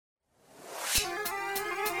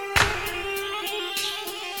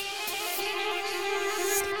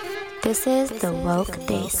This is the Woke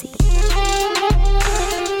Daisy.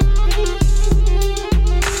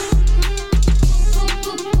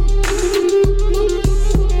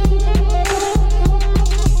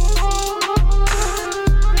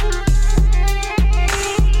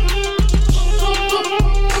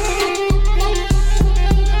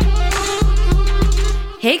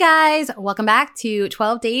 Hey guys, welcome back to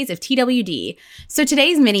 12 Days of TWD. So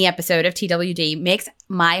today's mini episode of TWD makes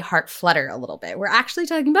my heart flutter a little bit. We're actually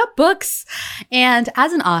talking about books. And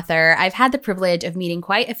as an author, I've had the privilege of meeting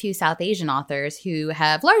quite a few South Asian authors who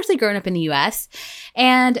have largely grown up in the US,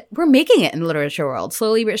 and we're making it in the literature world,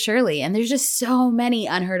 slowly but surely. And there's just so many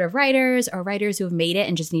unheard of writers or writers who have made it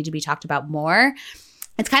and just need to be talked about more.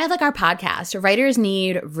 It's kind of like our podcast. Writers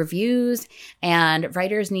need reviews and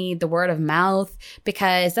writers need the word of mouth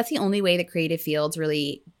because that's the only way that creative fields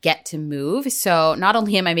really get to move. So not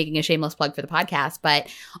only am I making a shameless plug for the podcast, but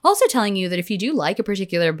also telling you that if you do like a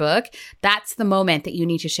particular book, that's the moment that you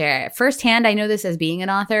need to share it. Firsthand, I know this as being an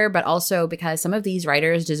author, but also because some of these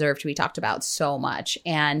writers deserve to be talked about so much.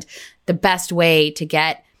 And the best way to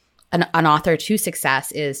get an author to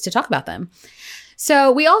success is to talk about them.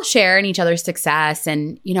 So we all share in each other's success.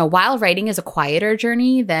 And, while writing is a quieter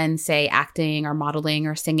journey than, say, acting or modeling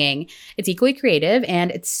or singing, it's equally creative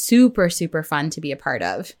and it's super, super fun to be a part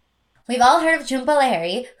of. We've all heard of Jhumpa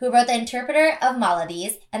Lahiri, who wrote The Interpreter of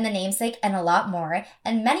Maladies and The Namesake and a lot more.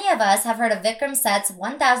 And many of us have heard of Vikram Seth's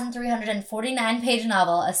 1,349-page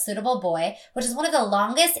novel, A Suitable Boy, which is one of the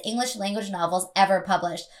longest English language novels ever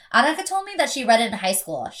published. Annika told me that she read it in high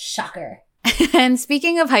school. Shocker. And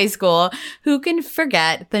speaking of high school, who can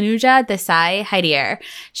forget Tanuja Desai Haider?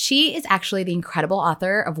 She is actually the incredible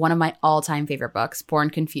author of one of my all-time favorite books, Born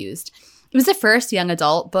Confused. It was the first young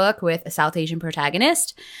adult book with a South Asian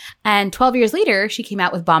protagonist. And 12 years later, she came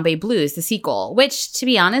out with Bombay Blues, the sequel, which, to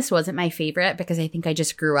be honest, wasn't my favorite because I think I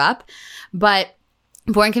just grew up. But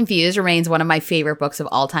Born Confused remains one of my favorite books of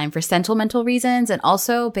all time for sentimental reasons and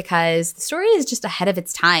also because the story is just ahead of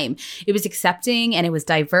its time. It was accepting and it was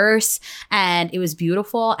diverse and it was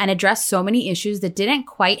beautiful and addressed so many issues that didn't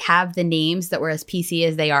quite have the names that were as PC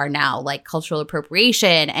as they are now, like cultural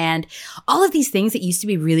appropriation and all of these things that used to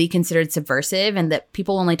be really considered subversive and that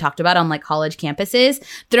people only talked about on like college campuses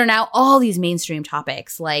that are now all these mainstream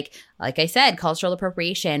topics like I said, cultural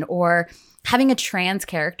appropriation or having a trans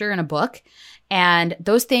character in a book. And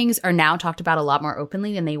those things are now talked about a lot more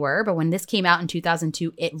openly than they were. But when this came out in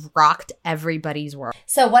 2002, it rocked everybody's world.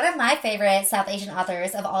 So one of my favorite South Asian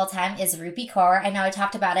authors of all time is Rupi Kaur. I know I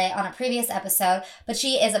talked about it on a previous episode, but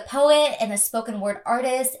she is a poet and a spoken word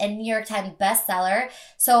artist and New York Times bestseller.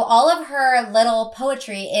 So all of her little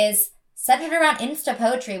poetry is centered around Insta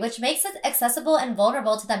poetry, which makes it accessible and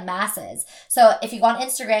vulnerable to the masses. So if you go on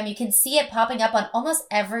Instagram, you can see it popping up on almost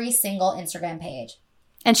every single Instagram page.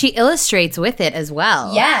 And she illustrates with it as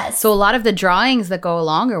well. Yes. So a lot of the drawings that go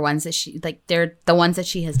along are ones that they're the ones that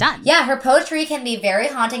she has done. Yeah, her poetry can be very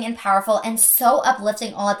haunting and powerful and so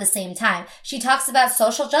uplifting all at the same time. She talks about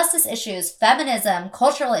social justice issues, feminism,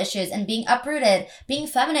 cultural issues, and being uprooted, being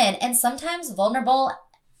feminine, and sometimes vulnerable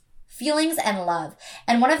feelings and love.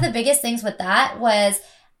 And one of the biggest things with that was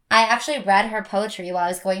I actually read her poetry while I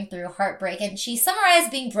was going through heartbreak, and she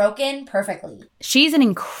summarized being broken perfectly. She's an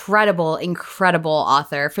incredible, incredible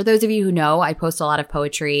author. For those of you who know, I post a lot of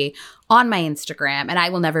poetry on my Instagram, and I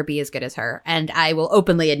will never be as good as her. And I will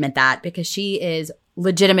openly admit that because she is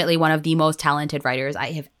legitimately one of the most talented writers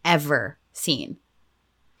I have ever seen.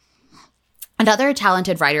 Another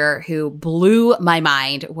talented writer who blew my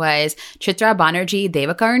mind was Chitra Banerjee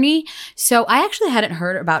Devakarni. So I actually hadn't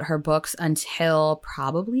heard about her books until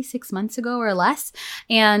probably 6 months ago or less.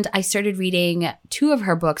 And I started reading two of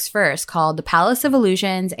her books first called The Palace of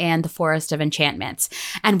Illusions and The Forest of Enchantments.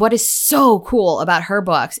 And what is so cool about her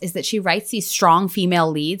books is that she writes these strong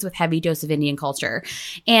female leads with heavy dose of Indian culture.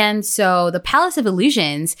 And so The Palace of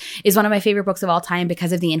Illusions is one of my favorite books of all time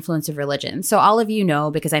because of the influence of religion. So all of you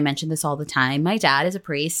know, because I mention this all the time, my dad is a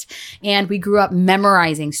priest, and we grew up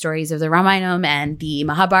memorizing stories of the Ramayana and the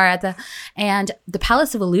Mahabharata. And The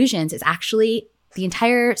Palace of Illusions is actually the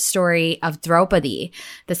entire story of Draupadi,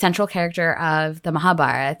 the central character of the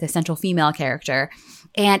Mahabharata, the central female character.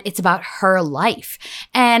 And it's about her life.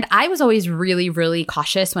 And I was always really, really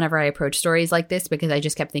cautious whenever I approach stories like this because I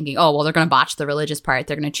just kept thinking, oh, well, they're going to botch the religious part.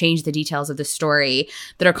 They're going to change the details of the story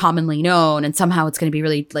that are commonly known. And somehow it's going to be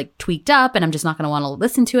really tweaked up and I'm just not going to want to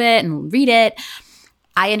listen to it and read it.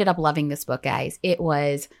 I ended up loving this book, guys. It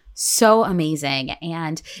was so amazing.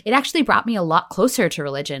 And it actually brought me a lot closer to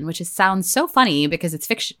religion, which sounds so funny because it's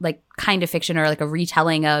fiction, kind of fiction or a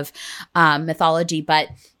retelling of mythology. But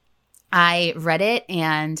I read it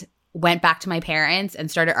and went back to my parents and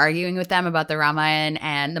started arguing with them about the Ramayana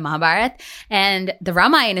and the Mahabharata. And the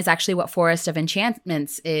Ramayana is actually what Forest of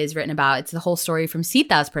Enchantments is written about. It's the whole story from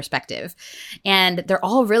Sita's perspective. And they're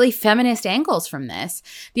all really feminist angles from this.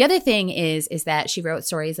 The other thing is that she wrote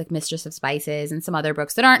stories like Mistress of Spices and some other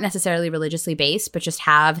books that aren't necessarily religiously based, but just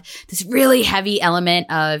have this really heavy element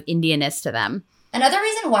of Indianness to them. Another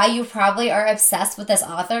reason why you probably are obsessed with this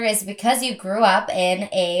author is because you grew up in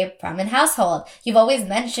a Brahmin household. You've always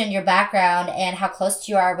mentioned your background and how close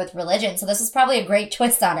you are with religion, so this is probably a great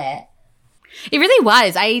twist on it. It really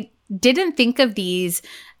was. I didn't think of these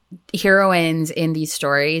heroines in these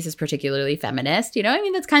stories as particularly feminist. You know, I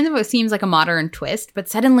mean, that's kind of what seems like a modern twist, but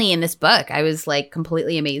suddenly in this book, I was like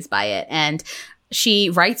completely amazed by it. And she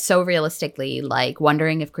writes so realistically, like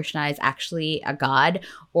wondering if Krishna is actually a god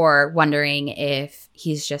or wondering if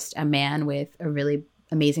he's just a man with a really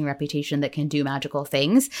amazing reputation that can do magical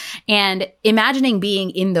things. And imagining being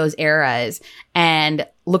in those eras and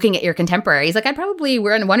looking at your contemporaries, like I'd probably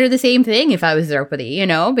wonder the same thing if I was Draupadi, you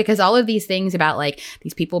know, because all of these things about like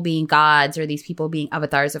these people being gods or these people being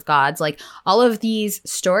avatars of gods, like all of these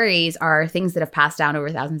stories are things that have passed down over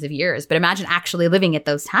thousands of years. But imagine actually living at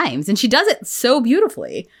those times. And she does it so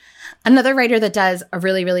beautifully. Another writer that does a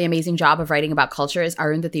really, really amazing job of writing about culture is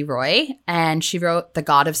Arundhati Roy. And she wrote The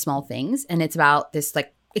God of Small Things. And it's about this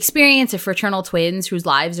like experience of fraternal twins whose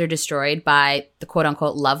lives are destroyed by the quote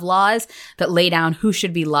unquote love laws that lay down who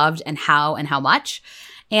should be loved and how much.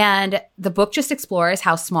 And the book just explores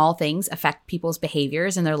how small things affect people's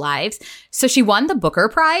behaviors in their lives. So she won the Booker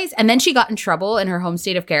Prize, and then she got in trouble in her home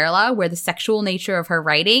state of Kerala, where the sexual nature of her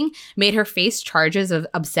writing made her face charges of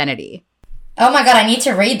obscenity. Oh my God, I need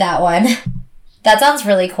to read that one. That sounds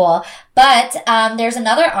really cool. But there's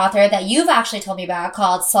another author that you've actually told me about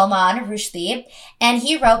called Salman Rushdie, and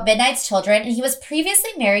he wrote Midnight's Children, and he was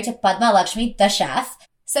previously married to Padma Lakshmi, the chef.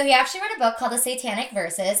 So he actually wrote a book called The Satanic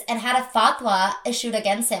Verses and had a fatwa issued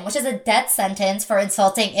against him, which is a death sentence for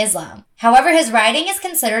insulting Islam. However, his writing is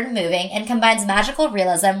considered moving and combines magical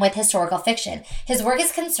realism with historical fiction. His work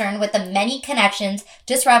is concerned with the many connections,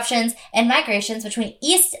 disruptions, and migrations between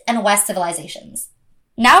East and West civilizations.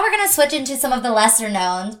 Now we're going to switch into some of the lesser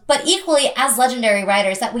known, but equally as legendary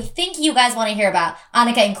writers that we think you guys want to hear about,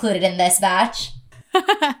 Annika included in this batch.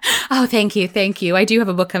 Oh, thank you. Thank you. I do have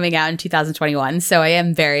a book coming out in 2021, so I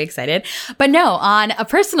am very excited. But no, on a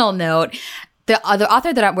personal note, the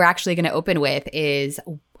author that we're actually going to open with is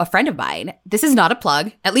a friend of mine. This is not a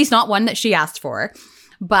plug, at least not one that she asked for.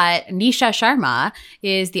 But Nisha Sharma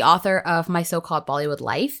is the author of My So-Called Bollywood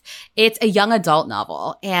Life. It's a young adult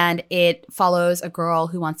novel, and it follows a girl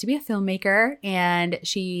who wants to be a filmmaker, and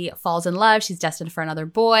she falls in love. She's destined for another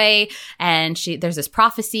boy, and there's this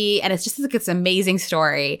prophecy, and it's just like this amazing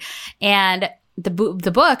story. And the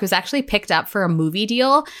book was actually picked up for a movie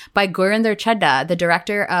deal by Gurinder Chadha, the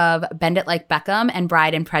director of Bend It Like Beckham and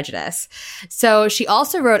Bride and Prejudice. So she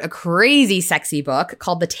also wrote a crazy sexy book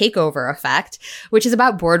called The Takeover Effect, which is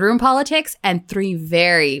about boardroom politics and three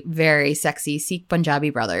very, very sexy Sikh Punjabi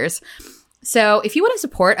brothers. So if you want to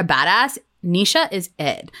support a badass, Nisha is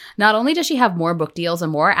it. Not only does she have more book deals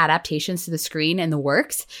and more adaptations to the screen in the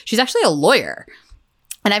works, she's actually a lawyer.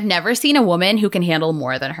 And I've never seen a woman who can handle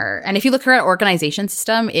more than her. And if you look at her organization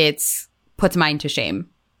system, it puts mine to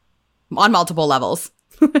shame on multiple levels.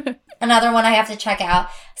 Another one I have to check out.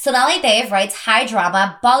 Sonali Dev writes high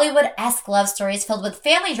drama, Bollywood-esque love stories filled with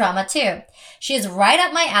family drama too. She is right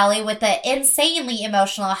up my alley with the insanely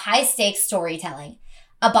emotional, high-stakes storytelling.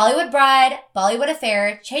 A Bollywood Bride, Bollywood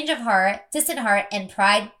Affair, Change of Heart, Distant Heart, and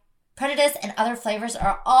Pride, Prejudice, and Other Flavors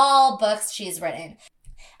are all books she's written.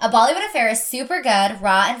 A Bollywood Affair is super good,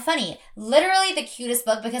 raw, and funny. Literally the cutest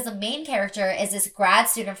book because the main character is this grad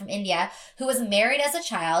student from India who was married as a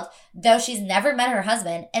child, though she's never met her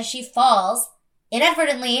husband, and she falls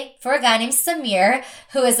inadvertently for a guy named Samir,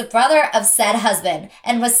 who is the brother of said husband,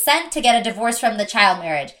 and was sent to get a divorce from the child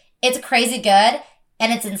marriage. It's crazy good.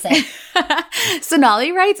 And it's insane.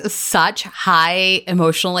 Sonali writes such high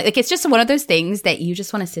emotional, like it's just one of those things that you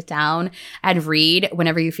just want to sit down and read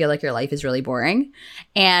whenever you feel like your life is really boring.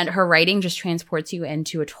 And her writing just transports you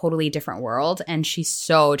into a totally different world. And she's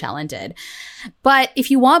so talented. But if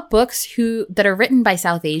you want books that are written by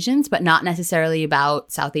South Asians, but not necessarily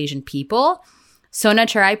about South Asian people, Sona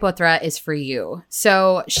Chiraipotra is for you.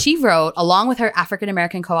 So she wrote, along with her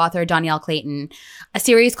African-American co-author Danielle Clayton, a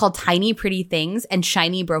series called Tiny Pretty Things and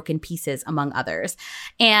Shiny Broken Pieces, among others.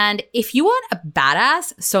 And if you want a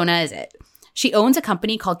badass, Sona is it. She owns a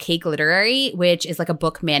company called Cake Literary, which is like a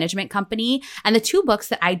book management company. And the two books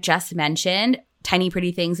that I just mentioned, Tiny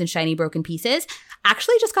Pretty Things and Shiny Broken Pieces,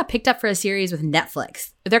 actually just got picked up for a series with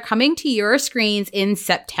Netflix. They're coming to your screens in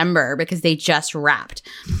September because they just wrapped.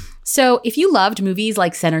 So if you loved movies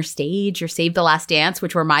like Center Stage or Save the Last Dance,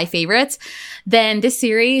 which were my favorites, then this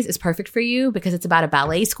series is perfect for you because it's about a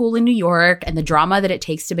ballet school in New York and the drama that it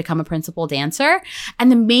takes to become a principal dancer.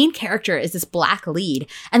 And the main character is this Black lead.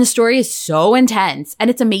 And the story is so intense. And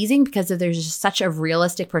it's amazing because there's just such a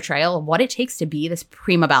realistic portrayal of what it takes to be this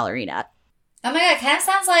prima ballerina. Oh my God, it kind of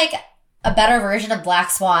sounds like a better version of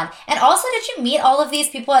Black Swan. And also, did you meet all of these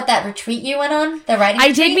people at that retreat you went on? The writing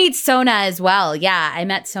retreat? I did meet Sona as well. Yeah, I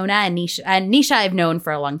met Sona and Nisha. And Nisha I've known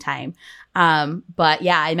for a long time. But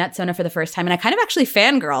yeah, I met Sona for the first time. And I kind of actually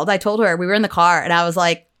fangirled. I told her, we were in the car, and I was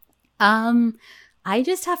like, I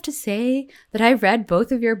just have to say that I read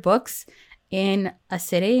both of your books in a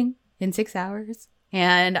sitting in 6 hours.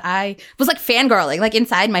 And I was like fangirling. Like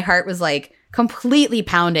inside my heart was like completely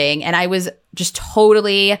pounding. And I was just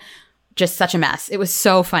totally just such a mess. It was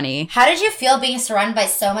so funny. How did you feel being surrounded by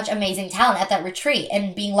so much amazing talent at that retreat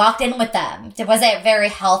and being locked in with them? Was it very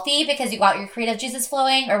healthy because you got your creative juices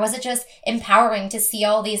flowing, or was it just empowering to see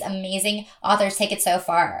all these amazing authors take it so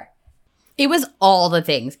far? It was all the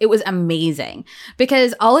things. It was amazing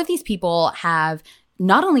because all of these people have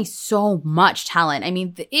not only so much talent. I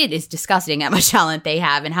mean, it is disgusting how much talent they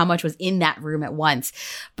have and how much was in that room at once.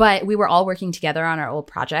 But we were all working together on our old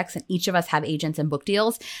projects, and each of us have agents and book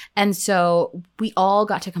deals. And so we all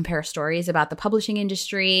got to compare stories about the publishing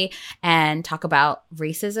industry and talk about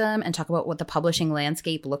racism and talk about what the publishing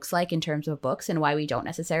landscape looks like in terms of books and why we don't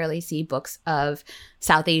necessarily see books of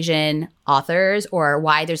South Asian authors, or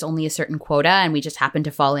why there's only a certain quota and we just happen to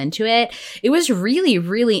fall into it. It was really,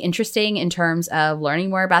 really interesting in terms of learning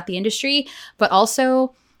more about the industry, but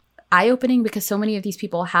also eye-opening because so many of these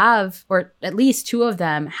people have, or at least two of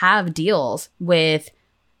them have, deals with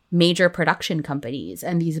major production companies,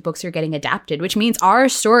 and these books are getting adapted, which means our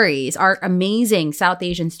stories, our amazing South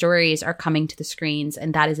Asian stories, are coming to the screens,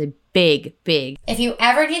 and that is a big. If you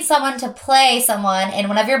ever need someone to play someone in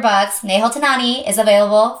one of your books, Nehal Tanani is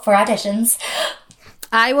available for auditions.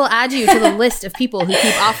 I will add you to the list of people who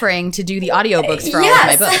keep offering to do the audiobooks for all of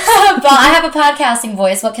my books. But I have a podcasting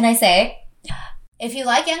voice. What can I say? If you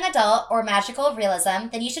like young adult or magical realism,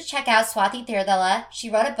 then you should check out Swati Thirdala. She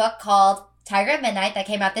wrote a book called Tiger at Midnight that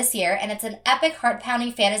came out this year, and it's an epic,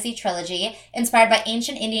 heart-pounding fantasy trilogy inspired by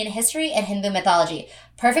ancient Indian history and Hindu mythology.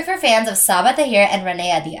 Perfect for fans of Sabaa Tahir and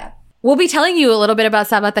Renee Adia. We'll be telling you a little bit about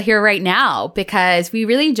Sabaa Tahir right now because we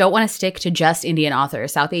really don't want to stick to just Indian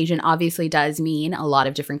authors. South Asian obviously does mean a lot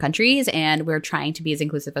of different countries, and we're trying to be as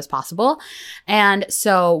inclusive as possible. And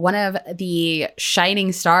so one of the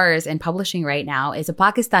shining stars in publishing right now is a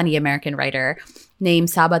Pakistani-American writer named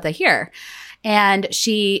Sabaa Tahir. And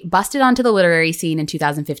she busted onto the literary scene in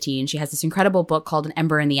 2015. She has this incredible book called An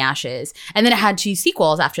Ember in the Ashes. And then it had two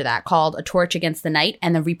sequels after that called A Torch Against the Night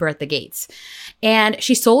and The Reaper at the Gates. And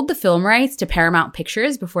she sold the film rights to Paramount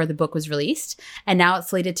Pictures before the book was released. And now it's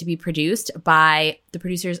slated to be produced by the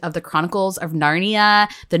producers of The Chronicles of Narnia,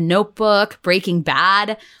 The Notebook, Breaking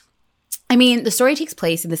Bad. I mean, the story takes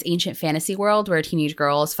place in this ancient fantasy world where a teenage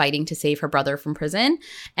girl is fighting to save her brother from prison,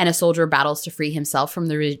 and a soldier battles to free himself from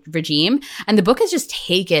the regime. And the book has just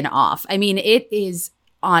taken off. I mean, it was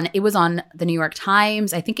on the New York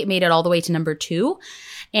Times. I think it made it all the way to number 2.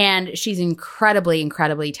 And she's incredibly,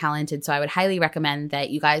 incredibly talented. So I would highly recommend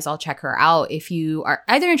that you guys all check her out if you are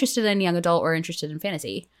either interested in young adult or interested in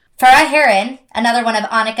fantasy. Farah Heron, another one of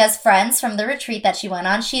Annika's friends from the retreat that she went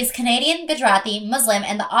on, she's Canadian, Gujarati, Muslim,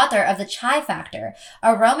 and the author of The Chai Factor,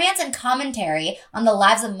 a romance and commentary on the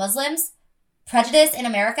lives of Muslims, prejudice in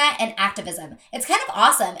America, and activism. It's kind of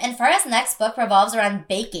awesome, and Farah's next book revolves around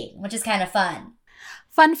baking, which is kind of fun.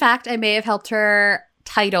 Fun fact, I may have helped her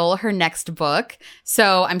title her next book,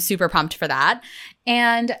 so I'm super pumped for that.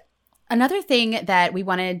 And another thing that we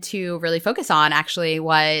wanted to really focus on actually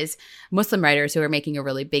was Muslim writers who are making a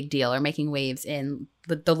really big deal or making waves in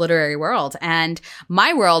the literary world. And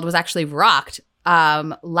my world was actually rocked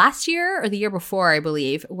last year or the year before, I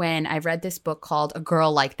believe, when I read this book called A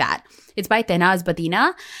Girl Like That. It's by Tenaz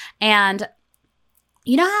Badina. And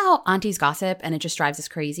you know how aunties gossip and it just drives us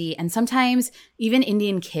crazy? And sometimes even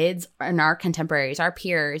Indian kids and our contemporaries, our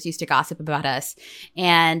peers, used to gossip about us.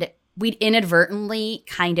 And we'd inadvertently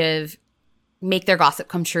kind of make their gossip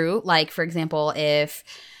come true. Like, for example, if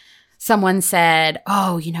someone said,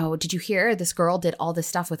 oh, you know, did you hear this girl did all this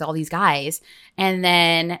stuff with all these guys? And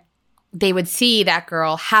then they would see that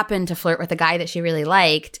girl happen to flirt with a guy that she really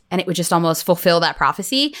liked, and it would just almost fulfill that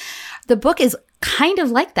prophecy. The book is kind of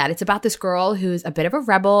like that. It's about this girl who's a bit of a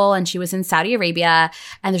rebel, and she was in Saudi Arabia,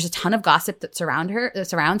 and there's a ton of gossip that surrounds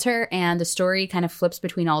her, and the story kind of flips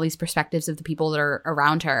between all these perspectives of the people that are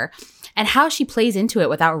around her and how she plays into it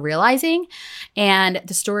without realizing. And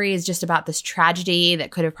the story is just about this tragedy that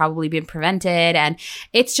could have probably been prevented, and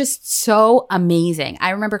it's just so amazing. I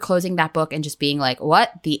remember closing that book and just being like,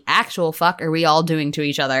 what the actual fuck are we all doing to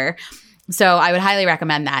each other? So I would highly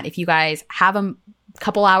recommend that. If you guys have a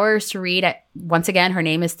couple hours to read it. Once again, her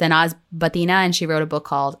name is Thinaz Batina, and she wrote a book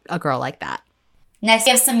called A Girl Like That. Next,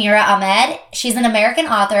 we have Samira Ahmed. She's an American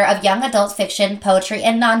author of young adult fiction, poetry,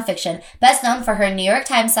 and nonfiction, best known for her New York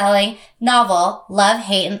Times selling novel, Love,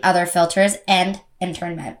 Hate, and Other Filters, and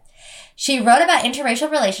Internment. She wrote about interracial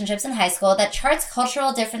relationships in high school that charts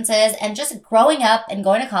cultural differences and just growing up and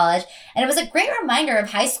going to college, and it was a great reminder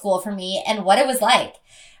of high school for me and what it was like.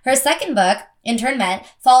 Her second book, Internment,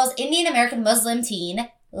 follows Indian-American Muslim teen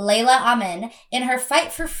Layla Amin in her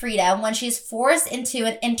fight for freedom when she's forced into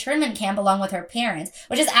an internment camp along with her parents,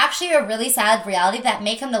 which is actually a really sad reality that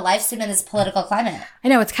may come to life soon in this political climate. I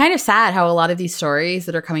know, it's kind of sad how a lot of these stories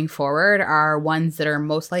that are coming forward are ones that are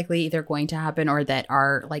most likely either going to happen or that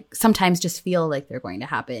are like sometimes just feel like they're going to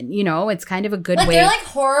happen. You know, it's kind of a good way. They're like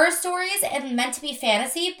horror stories and meant to be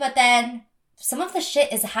fantasy, but then some of the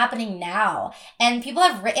shit is happening now. And people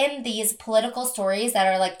have written these political stories that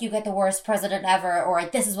are like, you get the worst president ever, or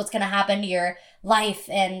this is what's going to happen to your life.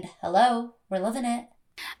 And hello, we're living it.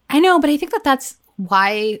 I know, but I think that that's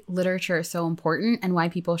why literature is so important and why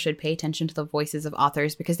people should pay attention to the voices of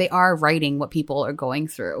authors, because they are writing what people are going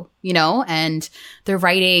through, you know, and they're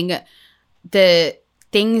writing the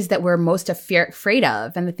things that we're most afraid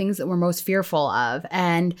of and the things that we're most fearful of.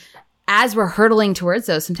 And as we're hurtling towards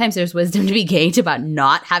those, sometimes there's wisdom to be gained about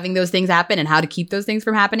not having those things happen and how to keep those things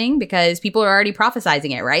from happening, because people are already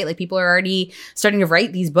prophesizing it, right? Like people are already starting to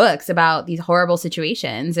write these books about these horrible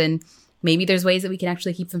situations, and maybe there's ways that we can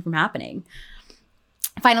actually keep them from happening.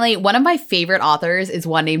 Finally, one of my favorite authors is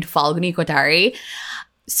one named Falguni Kothari.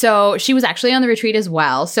 So she was actually on the retreat as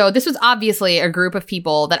well. So this was obviously a group of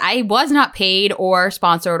people that I was not paid or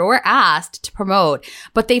sponsored or asked to promote,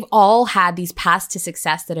 but they've all had these paths to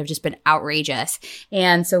success that have just been outrageous.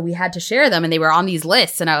 And so we had to share them, and they were on these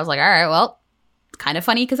lists. And I was like, all right, well, kind of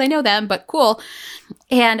funny because I know them, but cool.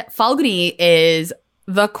 And Falguni is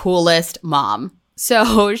the coolest mom.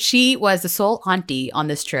 So she was the sole auntie on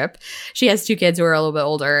this trip. She has 2 kids who are a little bit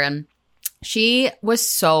older, and she was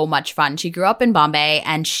so much fun. She grew up in Bombay,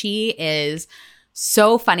 and she is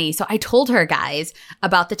so funny. So I told her, guys,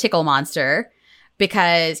 about the tickle monster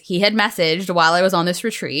because he had messaged while I was on this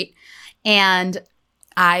retreat. And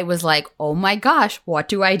I was like, oh my gosh, what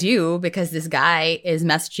do I do? Because this guy is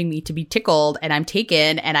messaging me to be tickled, and I'm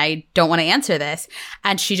taken, and I don't want to answer this.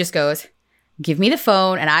 And she just goes, give me the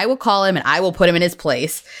phone and I will call him and I will put him in his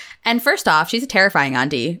place. And first off, she's a terrifying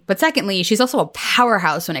auntie. But secondly, she's also a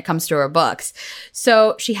powerhouse when it comes to her books.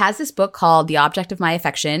 So she has this book called The Object of My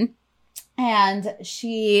Affection. And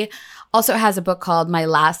she also has a book called My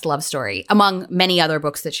Last Love Story, among many other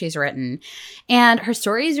books that she's written. And her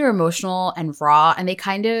stories are emotional and raw, and they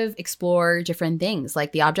kind of explore different things.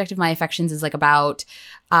 Like The Object of My Affections is like about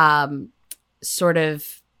sort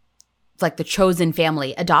of like the chosen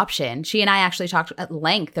family, adoption. She and I actually talked at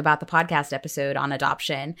length about the podcast episode on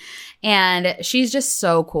adoption. And she's just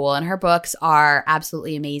so cool. And her books are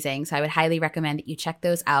absolutely amazing. So I would highly recommend that you check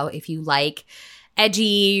those out if you like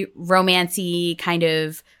edgy, romancy, kind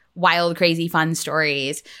of wild, crazy, fun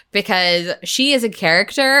stories, because she is a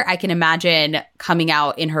character I can imagine coming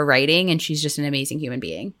out in her writing, and she's just an amazing human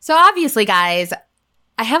being. So obviously, guys,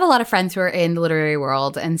 I have a lot of friends who are in the literary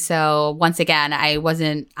world. And so once again, I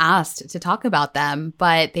wasn't asked to talk about them,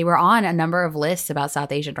 but they were on a number of lists about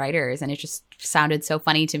South Asian writers. And it just sounded so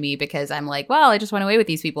funny to me because I'm like, well, I just went away with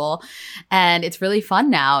these people. And it's really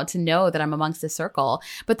fun now to know that I'm amongst this circle.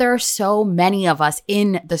 But there are so many of us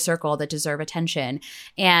in the circle that deserve attention.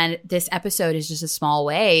 And this episode is just a small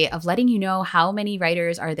way of letting you know how many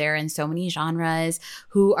writers are there in so many genres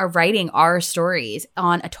who are writing our stories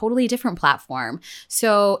on a totally different platform.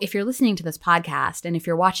 So if you're listening to this podcast and if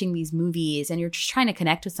you're watching these movies and you're just trying to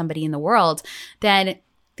connect with somebody in the world, then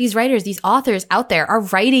these writers, these authors out there are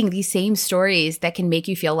writing these same stories that can make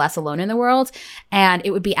you feel less alone in the world. And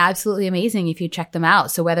it would be absolutely amazing if you check them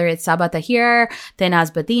out. So whether it's Sabaa Tahir,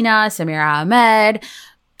 Thinaz Batina, Samira Ahmed,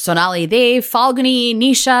 Sonali Dev, Falguni,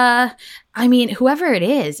 Nisha, I mean, whoever it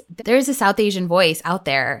is, there's a South Asian voice out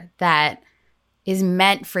there that is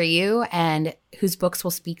meant for you and whose books will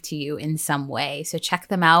speak to you in some way. So check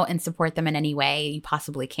them out and support them in any way you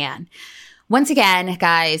possibly can. Once again,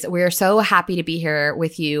 guys, we're so happy to be here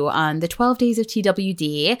with you on the 12 days of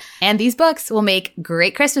TWD. And these books will make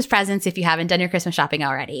great Christmas presents if you haven't done your Christmas shopping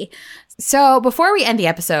already. So before we end the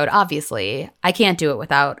episode, obviously, I can't do it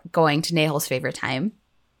without going to Nehal's favorite time.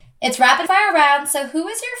 It's rapid fire round. So who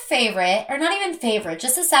is your favorite, or not even favorite,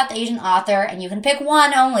 just a South Asian author, and you can pick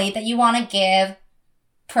one only that you want to give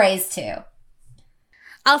praise to?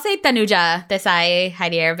 I'll say Tanuja Desai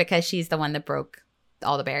Haider because she's the one that broke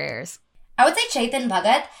all the barriers. I would say Chetan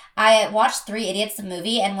Bhagat. I watched Three Idiots the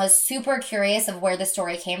movie and was super curious of where the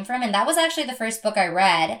story came from. And that was actually the first book I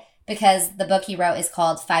read because the book he wrote is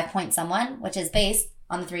called 5 Point Someone, which is based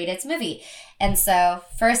on the Three Idiots movie. And so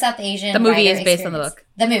first South Asian The movie is based on the book.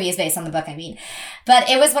 The movie is based on the book, I mean. But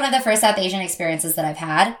it was one of the first South Asian experiences that I've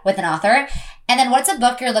had with an author. And then what's a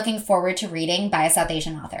book you're looking forward to reading by a South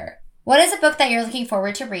Asian author? What is a book that you're looking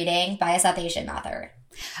forward to reading by a South Asian author?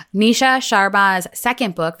 Nisha Sharma's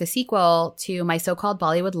second book, the sequel to My So-Called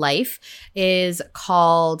Bollywood Life, is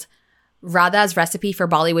called Radha's Recipe for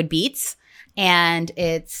Bollywood Beats. And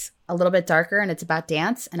it's a little bit darker and it's about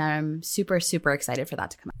dance. And I'm super, super excited for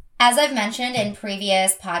that to come out. As I've mentioned in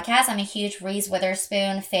previous podcasts, I'm a huge Reese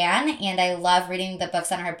Witherspoon fan, and I love reading the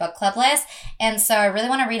books on her book club list. And so I really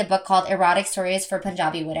want to read a book called Erotic Stories for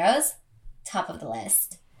Punjabi Widows. Top of the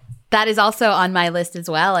list. That is also on my list as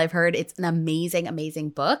well. I've heard it's an amazing,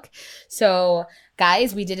 amazing book. So,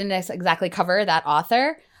 guys, we didn't exactly cover that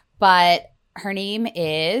author, but her name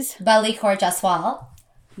is Bali Kaur Jaswal.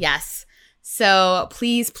 Yes. So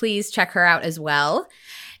please, please check her out as well.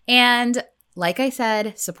 And like I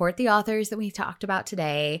said, support the authors that we talked about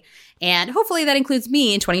today. And hopefully that includes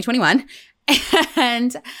me in 2021.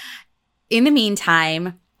 And in the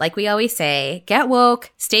meantime, like we always say, get woke,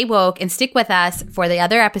 stay woke, and stick with us for the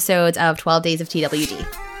other episodes of 12 Days of TWD.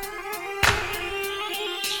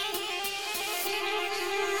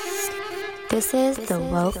 This is the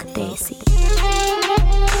Woke Daisy.